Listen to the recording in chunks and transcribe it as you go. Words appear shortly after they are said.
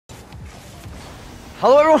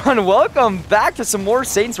Hello everyone, welcome back to some more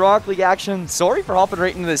Saints Rocket League action. Sorry for hopping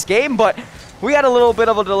right into this game, but we had a little bit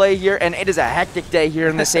of a delay here, and it is a hectic day here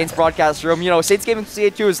in the Saints broadcast room. You know, Saints Gaming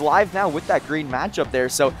CA2 is live now with that green matchup there,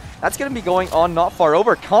 so that's going to be going on not far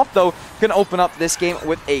over. Comp, though, going to open up this game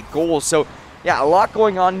with a goal, so yeah, a lot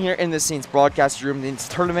going on here in the Saints broadcast room. This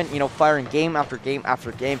tournament, you know, firing game after game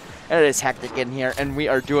after game, and it is hectic in here, and we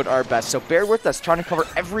are doing our best. So bear with us, trying to cover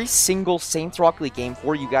every single Saints Rocket League game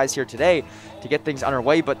for you guys here today to get things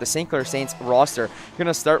underway. But the St. Clair Saints roster going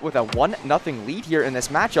to start with a 1-0 lead here in this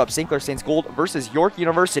matchup. St. Clair Saints Gold versus York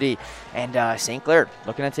University, and St. Clair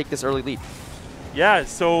looking to take this early lead. Yeah,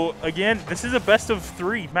 so again, this is a best of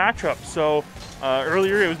 3 matchup. So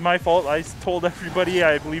earlier it was my fault. I told everybody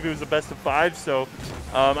I believe it was a best of 5. So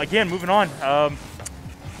again, moving on.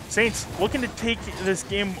 Saints looking to take this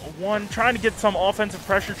game 1, trying to get some offensive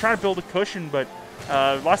pressure, trying to build a cushion. But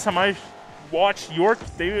last time I watched York,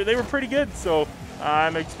 they were pretty good. So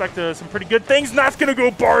I'm expecting some pretty good things. And that's going to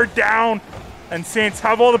go barred down. And Saints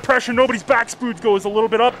have all the pressure. Nobody's back. Spoods goes a little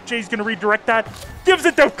bit up. Jay's going to redirect that. Gives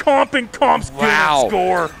it to Comp, and Comp's going to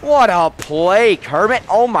score. What a play, Kermit.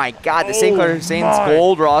 Oh, my God. The St. Clair Saints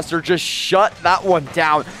Gold roster just shut that one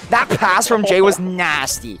down. That pass from Jay was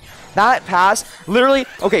nasty. That pass, literally,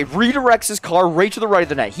 okay, redirects his car right to the right of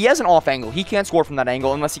the net. He has an off angle. He can't score from that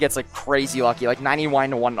angle unless he gets, like, crazy lucky, like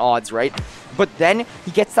 91-1 odds, right? But then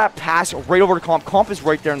he gets that pass right over to Comp. Comp is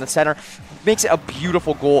right there in the center. Makes it a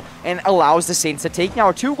beautiful goal and allows the Saints to take now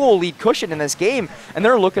a 2-goal lead cushion in this game, and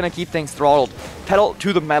they're looking to keep things throttled. Pedal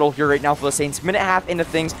to the metal here right now for the Saints. Minute and a half into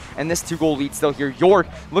things, and this 2-goal lead still here. York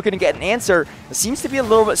looking to get an answer. It seems to be a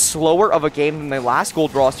little bit slower of a game than the last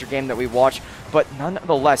Gold roster game that we watched, but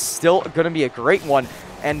nonetheless, still going to be a great one.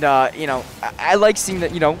 And, you know, I like seeing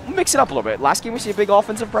that, you know, mix it up a little bit. Last game we see a big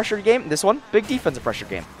offensive pressure game. This one, big defensive pressure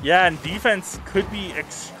game. Yeah, and defense could be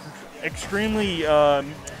extremely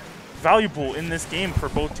valuable in this game for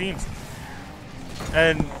both teams.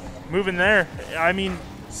 And moving there, I mean,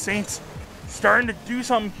 Saints starting to do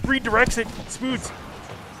something. Redirects it. Spoods.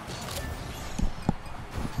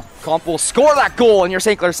 Comp will score that goal, and your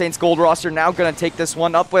St. Clair Saints Gold roster now going to take this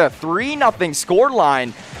one up with a 3-0 score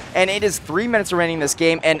line. And it is 3 minutes remaining in this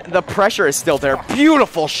game, and the pressure is still there.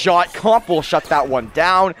 Beautiful shot. Comp will shut that one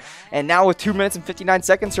down. And now with 2 minutes and 59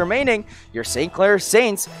 seconds remaining, your St. Clair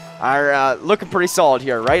Saints are looking pretty solid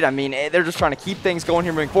here, right? I mean, they're just trying to keep things going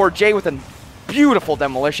here moving forward. Jay with a beautiful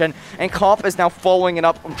demolition, and Comp is now following it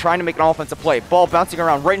up and trying to make an offensive play. Ball bouncing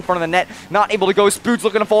around right in front of the net, not able to go. Spoods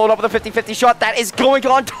looking to follow it up with a 50-50 shot. That is going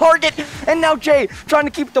on target, and now Jay trying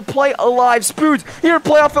to keep the play alive. Spoods here to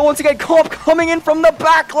play off it once again. Comp coming in from the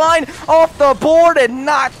back line, off the board, and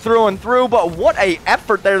not through and through, but what a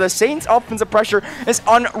effort there. The Saints offensive pressure is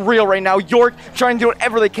unreal right now. York trying to do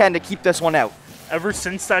whatever they can to keep this one out. Ever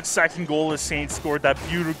since that second goal, the Saints scored that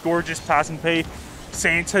beautiful, gorgeous pass and pay.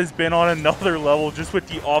 Saints has been on another level just with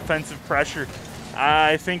the offensive pressure.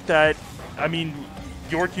 I think that, I mean,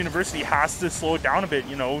 York University has to slow it down a bit,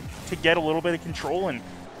 you know, to get a little bit of control and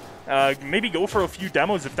maybe go for a few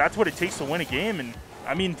demos if that's what it takes to win a game. And,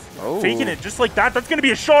 I mean, faking it just like that, that's going to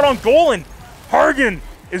be a shot on goal, and Hargan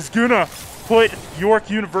is going to put York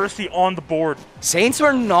University on the board. Saints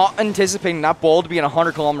were not anticipating that ball to be an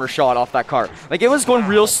 100-kilometer shot off that car. Like, it was going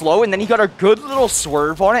real slow, and then he got a good little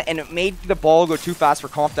swerve on it, and it made the ball go too fast for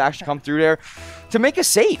Comp to actually come through there to make a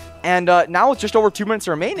save. And now with just over 2 minutes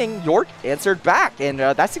remaining, York answered back, and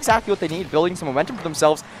that's exactly what they need, building some momentum for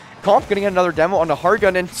themselves. Comp getting another demo on the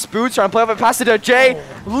Hargun, and Spoods trying to play off it, pass it to Jay.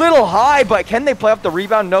 Little high, but can they play off the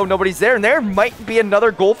rebound? No, nobody's there, and there might be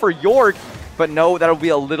another goal for York. But no, that'll be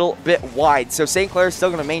a little bit wide. So St. Clair is still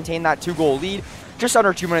going to maintain that 2-goal lead. Just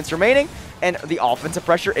under 2 minutes remaining. And the offensive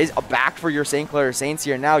pressure is back for your St. Clair Saints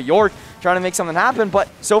here. Now York trying to make something happen, but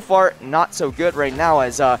so far not so good right now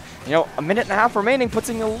as, you know, a minute and a half remaining,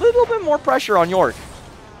 putting a little bit more pressure on York.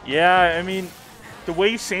 Yeah, I mean, the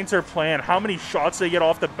way Saints are playing, how many shots they get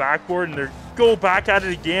off the backboard and they go back at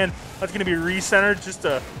it again. That's going to be recentered. Just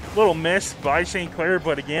a little miss by St. Clair,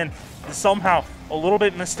 but again, somehow a little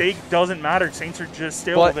bit mistake doesn't matter. Saints are just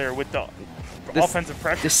still there with the offensive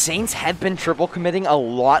pressure. The Saints have been triple committing a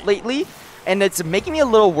lot lately, and it's making me a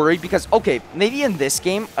little worried because, okay, maybe in this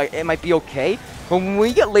game it might be okay, but when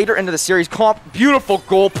we get later into the series, Comp, beautiful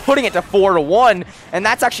goal, putting it to 4-1, and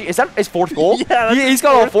that's actually, is that his 4th goal? Yeah, he's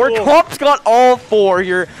got all 4. Goal. Comp's got all 4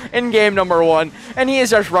 here in game number 1, and he is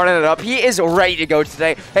just running it up. He is ready to go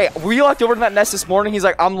today. Hey, we locked over to that nest this morning. He's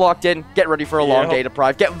like, I'm locked in. Get ready for a long day,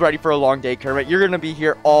 Deprived. Get ready for a long day, Kermit. You're going to be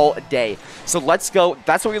here all day. So let's go.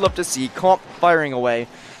 That's what we love to see. Comp firing away.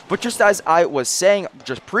 But just as I was saying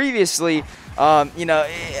just previously, you know,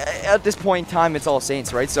 at this point in time, it's all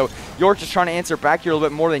Saints, right? So York just trying to answer back here a little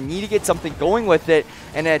bit more. They need to get something going with it,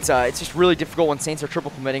 and it's just really difficult when Saints are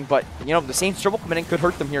triple committing. But, you know, the Saints triple committing could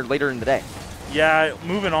hurt them here later in the day. Yeah,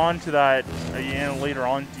 moving on to that, later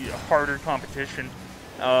on, harder competition.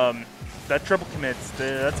 That triple commits,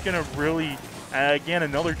 that's going to really, again,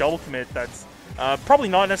 another double commit that's probably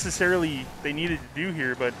not necessarily they needed to do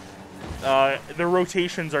here, but the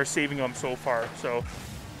rotations are saving them so far. So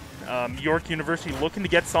York University looking to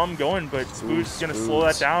get something going, but Spook's going to slow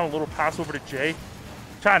that down. A little pass over to Jay,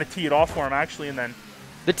 trying to tee it off for him, actually, and then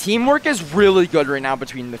the teamwork is really good right now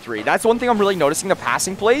between the three. That's one thing I'm really noticing, the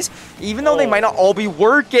passing plays, even though they might not all be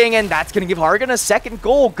working, and that's going to give Hargan a second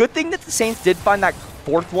goal. Good thing that the Saints did find that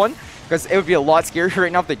fourth one, because it would be a lot scarier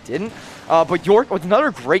right now if they didn't. But York with another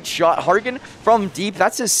great shot. Hargan from deep.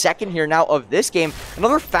 That's his second here now of this game.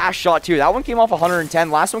 Another fast shot, too. That one came off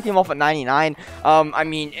 110. Last one came off at 99. I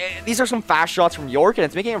mean, these are some fast shots from York, and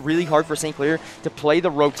it's making it really hard for St. Clair to play the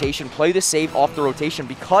rotation, play the save off the rotation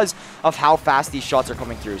because of how fast these shots are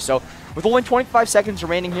coming through. So with only 25 seconds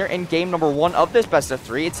remaining here in game number 1 of this best of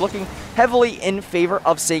 3, it's looking heavily in favor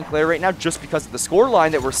of St. Clair right now just because of the score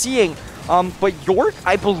line that we're seeing. But York,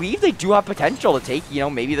 I believe they do have potential to take, you know,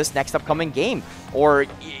 maybe this next upcoming game, or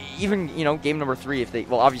even, you know, game number 3 if they,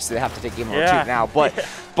 well, obviously they have to take game number 2 now, but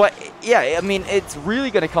yeah, I mean, it's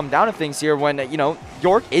really going to come down to things here when, you know,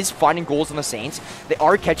 York is finding goals on the Saints. They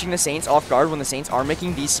are catching the Saints off guard when the Saints are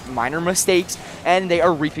making these minor mistakes, and they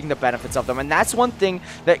are reaping the benefits of them, and that's one thing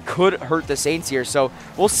that could hurt the Saints here. So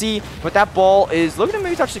we'll see, but that ball is looking to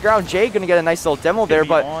maybe touch the ground. Jay going to get a nice little demo there,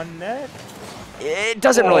 but on net. It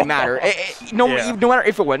doesn't really matter. No matter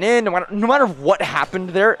if it went in, no matter what happened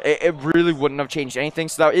there, it really wouldn't have changed anything.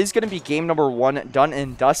 So that is going to be game number 1 done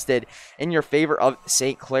and dusted in your favor of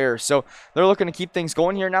St. Clair. So they're looking to keep things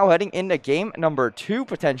going here now, heading into game number 2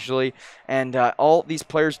 potentially. And all these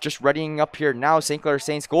players just readying up here now. St. Clair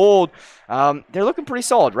Saints Gold, they're looking pretty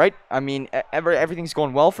solid, right? I mean, everything's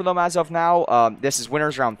going well for them as of now. This is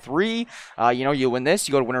winners round 3. You know, you win this,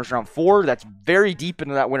 you go to winners round 4. That's very deep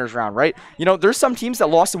into that winners round, right? You know, there's some teams that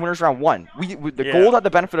lost in winners round 1. The Gold had the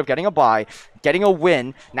benefit of getting a bye, getting a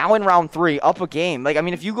win. Now in round 3, up a game. Like, I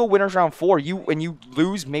mean, if you go winners round 4, and you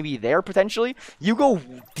lose maybe there potentially, you go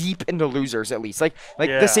deep into losers at least. Like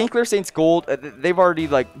the St. Clair Saints Gold, they've already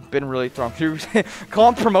like been really thrown through.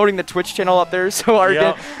 Comp promoting the Twitch channel up there, so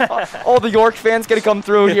all the York fans gonna come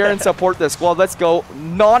through here and support this squad. Let's go.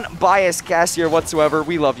 Non-biased cast here whatsoever.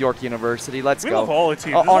 We love York University. Let's go. We love all the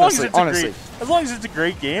teams. Honestly. As long as it's a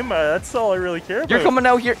great game, that's all I really care about. You're coming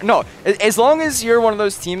out here. No, as long as you're one of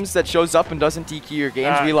those teams that shows up and doesn't DQ your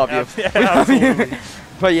games, we love you. Yeah, absolutely.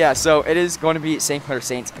 But yeah, so it is going to be St. Clair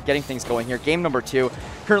Saints getting things going here. Game number 2,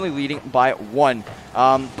 currently leading by 1.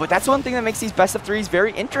 But that's one thing that makes these best of 3s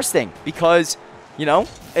very interesting because, you know,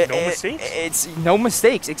 it's no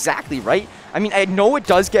mistakes. Exactly, right? I mean, I know it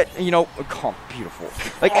does get, you know, beautiful.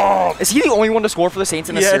 Like, is he the only one to score for the Saints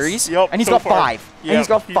in the series? Yep, and he's got 5. Yep, and he's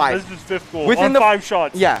got 5. This is his 5th goal within on 5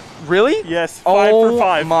 shots. Yeah, really? Yes, 5 for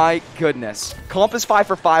 5. Oh my goodness. Comp is 5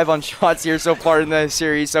 for 5 on shots here so far in the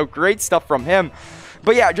series, so great stuff from him.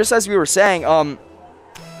 But yeah, just as we were saying,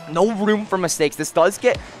 no room for mistakes. This does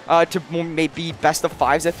get to maybe best of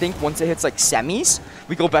 5s, I think. Once it hits like semis,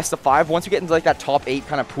 we go best of 5. Once we get into like that top 8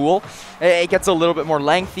 kind of pool, it gets a little bit more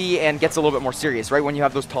lengthy and gets a little bit more serious, right? When you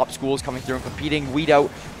have those top schools coming through and competing, weed out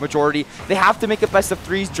majority. They have to make it best of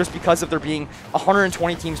 3s just because of there being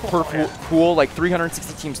 120 teams per pool, like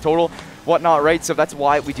 360 teams total, whatnot, right? So that's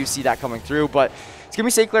why we do see that coming through. But it's going to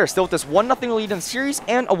be St. Clair still with this 1-0 lead in the series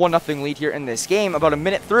and a 1-0 lead here in this game, about a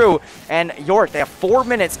minute through. And York, they have 4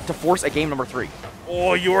 minutes to force a game number 3.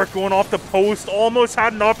 Oh, York going off the post. Almost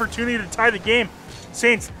had an opportunity to tie the game.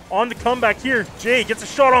 Saints on the comeback here. Jay gets a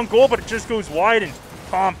shot on goal, but it just goes wide. And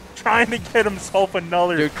Comp trying to get himself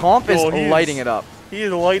another Dude, Comp goal. is lighting it up. He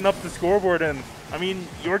is lighting up the scoreboard. And, I mean,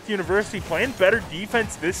 York University playing better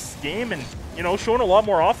defense this game and, you know, showing a lot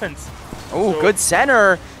more offense. Oh, good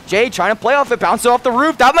center. Jay trying to play off it, bounce it off the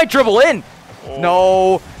roof. That might dribble in. Oh.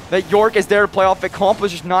 No, that York is there to play off it. Comp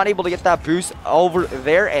was just not able to get that boost over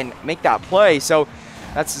there and make that play. So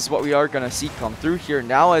that's just what we are going to see come through here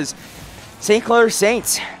now as St. Clair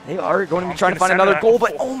Saints. They are going to be trying to find another goal,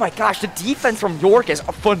 but oh my gosh, the defense from York is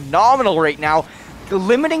phenomenal right now.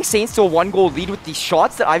 Limiting Saints to a 1-goal lead with the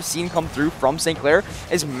shots that I've seen come through from St. Clair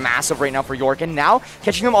is massive right now for York. And now,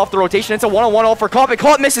 catching them off the rotation, it's a 1-on-1 all for Comp.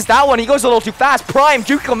 Comp misses that one. He goes a little too fast. Prime,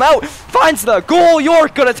 juke him out, finds the goal.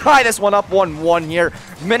 York gonna tie this one up 1-1 here.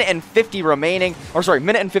 Minute and 50 remaining. Or sorry,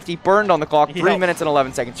 minute and 50 burned on the clock. 3 minutes and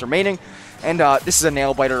 11 seconds remaining. And this is a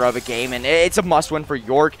nail-biter of a game, and it's a must-win for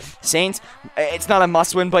York. Saints, it's not a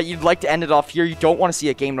must-win, but you'd like to end it off here. You don't want to see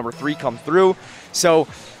a game number 3 come through. So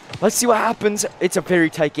let's see what happens. It's a very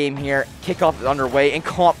tight game here. Kickoff is underway, and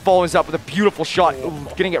Comp follows up with a beautiful shot.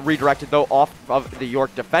 Going to get redirected, though, off of the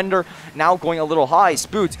York defender. Now going a little high.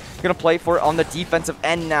 Spoots going to play for it on the defensive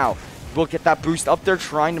end now. We'll get that boost up there,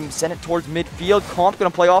 trying to send it towards midfield. Comp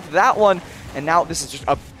going to play off that one. And now this is just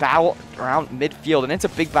a battle around midfield, and it's a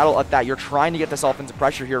big battle at that. You're trying to get this offensive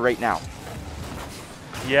pressure here right now.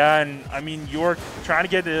 Yeah, and I mean, York trying to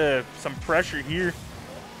get some pressure here.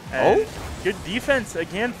 And good defense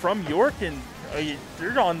again from York, and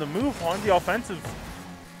they're on the move on the offensive,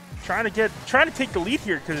 trying to take the lead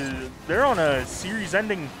here because they're on a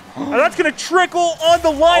series-ending. And that's gonna trickle on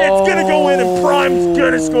the line. It's gonna go in, and Prime's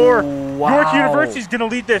gonna score. Wow. York University's gonna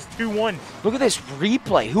lead this 2-1. Look at this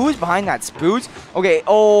replay. Who is behind that? Spoots? Okay.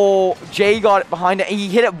 Jay got it behind it. He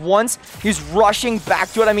hit it once. He's rushing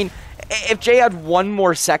back to it. I mean, if Jay had one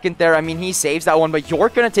more second there, I mean, he saves that one. But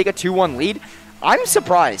York gonna take a 2-1 lead. I'm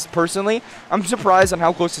surprised, personally. I'm surprised on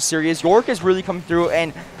how close the series is. York is really coming through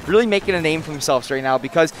and really making a name for themselves right now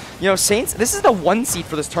because, you know, Saints, this is the 1 seed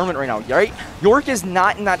for this tournament right now, right? York is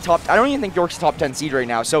not in that top. I don't even think York's top 10 seed right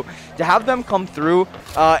now. So to have them come through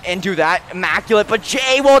and do that, immaculate. But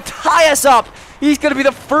Jay will tie us up. He's going to be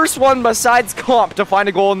the first one besides Comp to find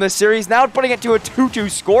a goal in this series. Now putting it to a 2-2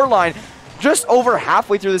 scoreline. Just over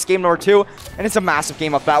halfway through this game number 2, and it's a massive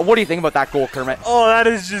game up that. What do you think about that goal, Kermit? Oh, that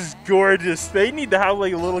is just gorgeous. They need to have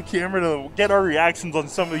like a little camera to get our reactions on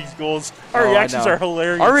some of these goals. Our reactions are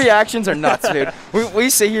hilarious. Our reactions are nuts, dude. we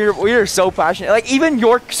sit here, we are so passionate. Like, even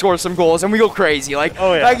York scores some goals, and we go crazy. Like,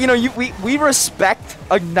 like you know, we respect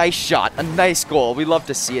a nice shot, a nice goal. We love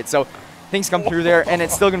to see it. So things come through there, and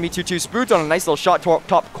it's still going to be 2-2. Spoots on a nice little shot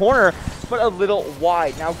top corner, but a little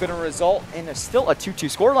wide. Now going to result in still a 2-2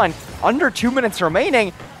 scoreline. Under 2 minutes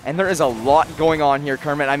remaining, and there is a lot going on here,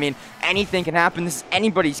 Kermit. I mean, anything can happen. This is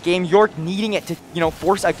anybody's game. York needing it to, you know,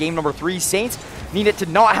 force a game number 3. Saints need it to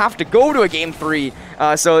not have to go to a game 3.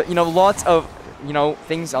 So, you know, lots of, you know,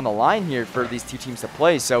 things on the line here for these two teams to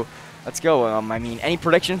play. So let's go. I mean, any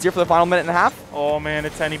predictions here for the final minute and a half? Oh, man,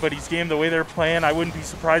 it's anybody's game. The way they're playing, I wouldn't be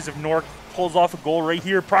surprised if Nork pulls off a goal right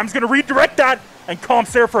here. Prime's going to redirect that, and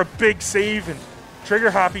Comp's there for a big save, and Trigger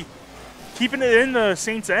happy. Keeping it in the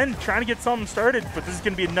Saints' end, trying to get something started, but this is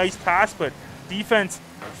going to be a nice pass, but defense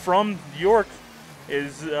from York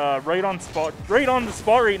is right on the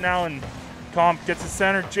spot right now, and Comp gets the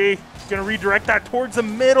center. Jay going to redirect that towards the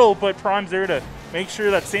middle, but Prime's there to make sure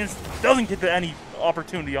that Saints doesn't get to any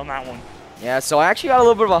opportunity on that one. Yeah, so I actually got a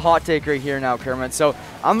little bit of a hot take right here now, Kermit. So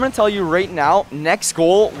I'm going to tell you right now, next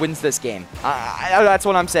goal wins this game. That's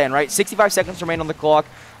what I'm saying, right? 65 seconds remain on the clock.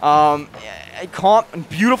 Comp,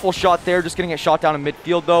 beautiful shot there, just getting it shot down in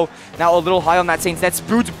midfield, though. Now a little high on that Saints net.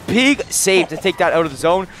 Spoots, big save to take that out of the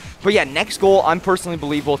zone. But yeah, next goal, I personally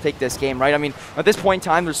believe will take this game, right? I mean, at this point in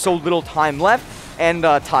time, there's so little time left, and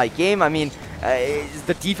tie game. I mean,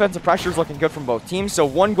 the defensive pressure is looking good from both teams, so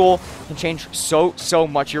one goal can change so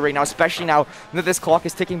much here right now, especially now that this clock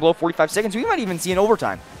is ticking below 45 seconds. We might even see an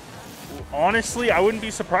overtime. Honestly, I wouldn't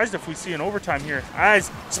be surprised if we see an overtime here.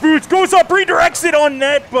 As Spoots goes up, redirects it on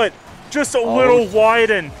net, but just a little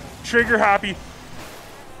wide, and Trigger happy.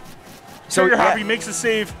 Trigger happy makes a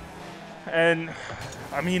save, and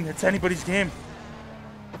I mean, it's anybody's game.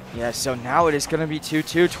 Yeah, so now it is going to be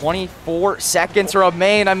 2-2. 24 seconds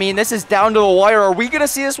remain. I mean, this is down to the wire. Are we going to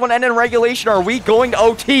see this one end in regulation, or are we going to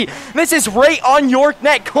OT? This is right on York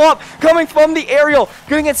net. Comp coming from the aerial,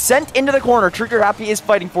 getting it sent into the corner. Trigger Happy is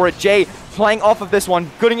fighting for it. Jay playing off of this one,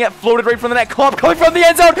 getting it floated right from the net. Comp coming from the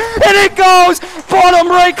end zone, and it goes! Bottom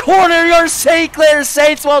right corner. Your Clair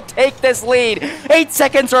Saints will take this lead. 8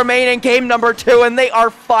 seconds remaining, game number 2, and they are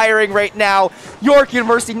firing right now. York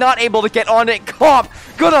University not able to get on it. Comp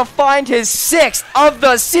gonna find his 6th of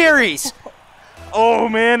the series. Oh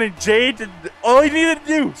man, and Jay did all he needed to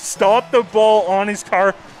do, stop the ball on his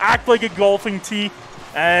car, act like a golfing tee,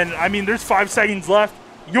 and I mean, there's 5 seconds left.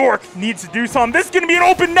 York needs to do something. This is gonna be an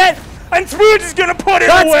open net, and Spooge is gonna put it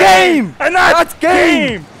away. Game. And that's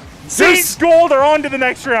game. Saints gold are on to the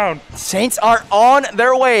next round. Saints are on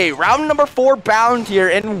their way. Round number 4 bound here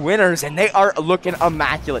in winners, and they are looking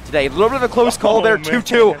immaculate today. A little bit of a close call there,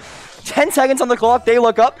 2-2. 10 seconds on the clock, they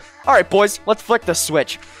look up. All right, boys, let's flick the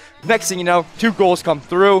switch. Next thing you know, 2 goals come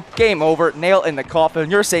through. Game over, nail in the coffin.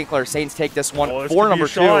 Your St. Clair Saints take this one for number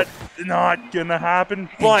 2. Not gonna happen,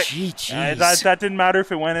 but that didn't matter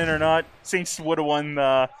if it went in or not. Saints would have won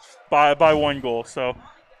by 1 goal, so...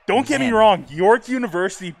 Don't get me wrong, York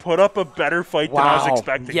University put up a better fight than I was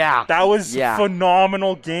expecting. Yeah. That was a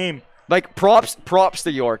phenomenal game. Like, props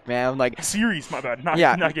to York, man. Like, Series, my bad. Not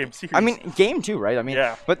game, series. I mean, game too, right? I mean,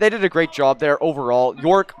 yeah. But they did a great job there overall.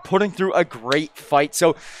 York putting through a great fight.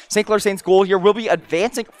 So, St. Clair Saints goal here will be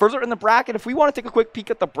advancing further in the bracket. If we want to take a quick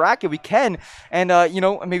peek at the bracket, we can. And, you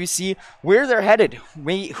know, maybe see where they're headed.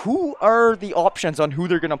 Who are the options on who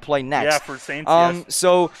they're going to play next? Yeah, for Saints, yes.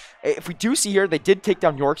 So, if we do see here, they did take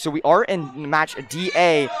down York. So, we are in match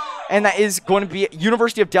DA. And that is going to be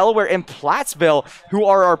University of Delaware and Plattsville, who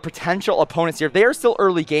are our potential opponents here. They are still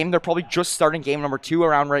early game. They're probably just starting game number 2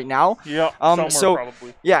 around right now. Yeah,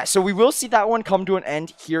 probably. Yeah, so we will see that one come to an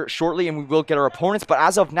end here shortly, and we will get our opponents. But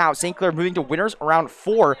as of now, St. Clair moving to winners round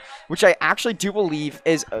 4, which I actually do believe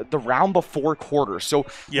is the round before quarters. So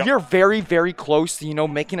we are very, very close to, you know,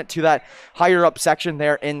 making it to that higher up section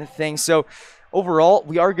there in things. So overall,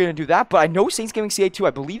 we are going to do that, but I know Saints Gaming CA2,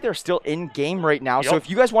 I believe they're still in-game right now, so if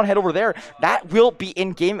you guys want to head over there, that will be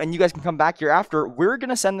in-game, and you guys can come back here after. We're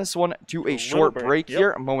going to send this one to a short break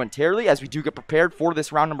here momentarily as we do get prepared for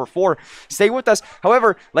this round number 4. Stay with us.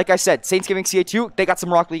 However, like I said, Saints Gaming CA2, they got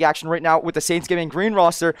some Rocket League action right now with the Saints Gaming Green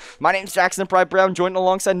roster. My name's Jackson Pride Brown, joined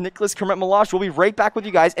alongside Nicholas Kermit Malash. We'll be right back with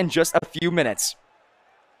you guys in just a few minutes.